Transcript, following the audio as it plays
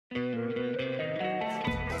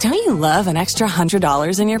Don't you love an extra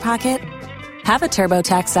 $100 in your pocket? Have a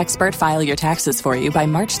TurboTax expert file your taxes for you by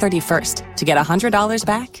March 31st to get $100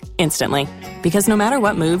 back instantly. Because no matter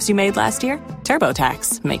what moves you made last year,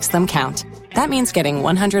 TurboTax makes them count. That means getting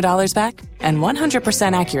 $100 back and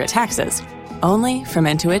 100% accurate taxes, only from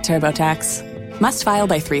Intuit TurboTax. Must file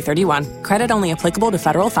by 3/31. Credit only applicable to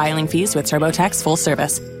federal filing fees with TurboTax full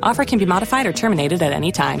service. Offer can be modified or terminated at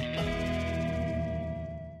any time.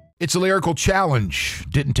 It's a lyrical challenge.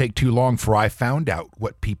 Didn't take too long for I found out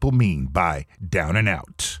what people mean by down and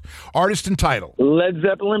out. Artist and title. Led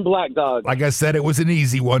Zeppelin, Black Dog. Like I said, it was an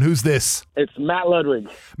easy one. Who's this? It's Matt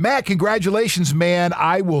Ludwig. Matt, congratulations, man.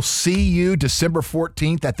 I will see you December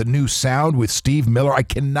 14th at the New Sound with Steve Miller. I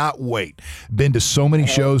cannot wait. Been to so many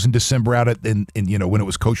shows in December out at when it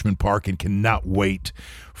was Coachman Park, and cannot wait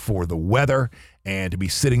for the weather and to be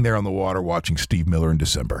sitting there on the water watching Steve Miller in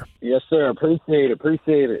December. Yes, sir. Appreciate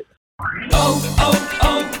it.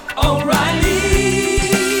 O'Reilly.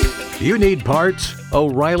 You need parts?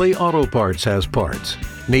 O'Reilly Auto Parts has parts.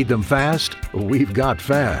 Need them fast? We've got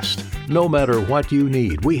fast. No matter what you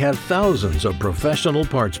need, we have thousands of professional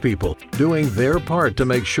parts people doing their part to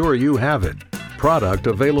make sure you have it. Product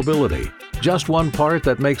availability. Just one part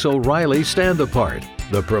that makes O'Reilly stand apart.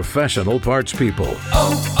 The professional parts people.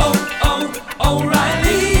 O'Reilly.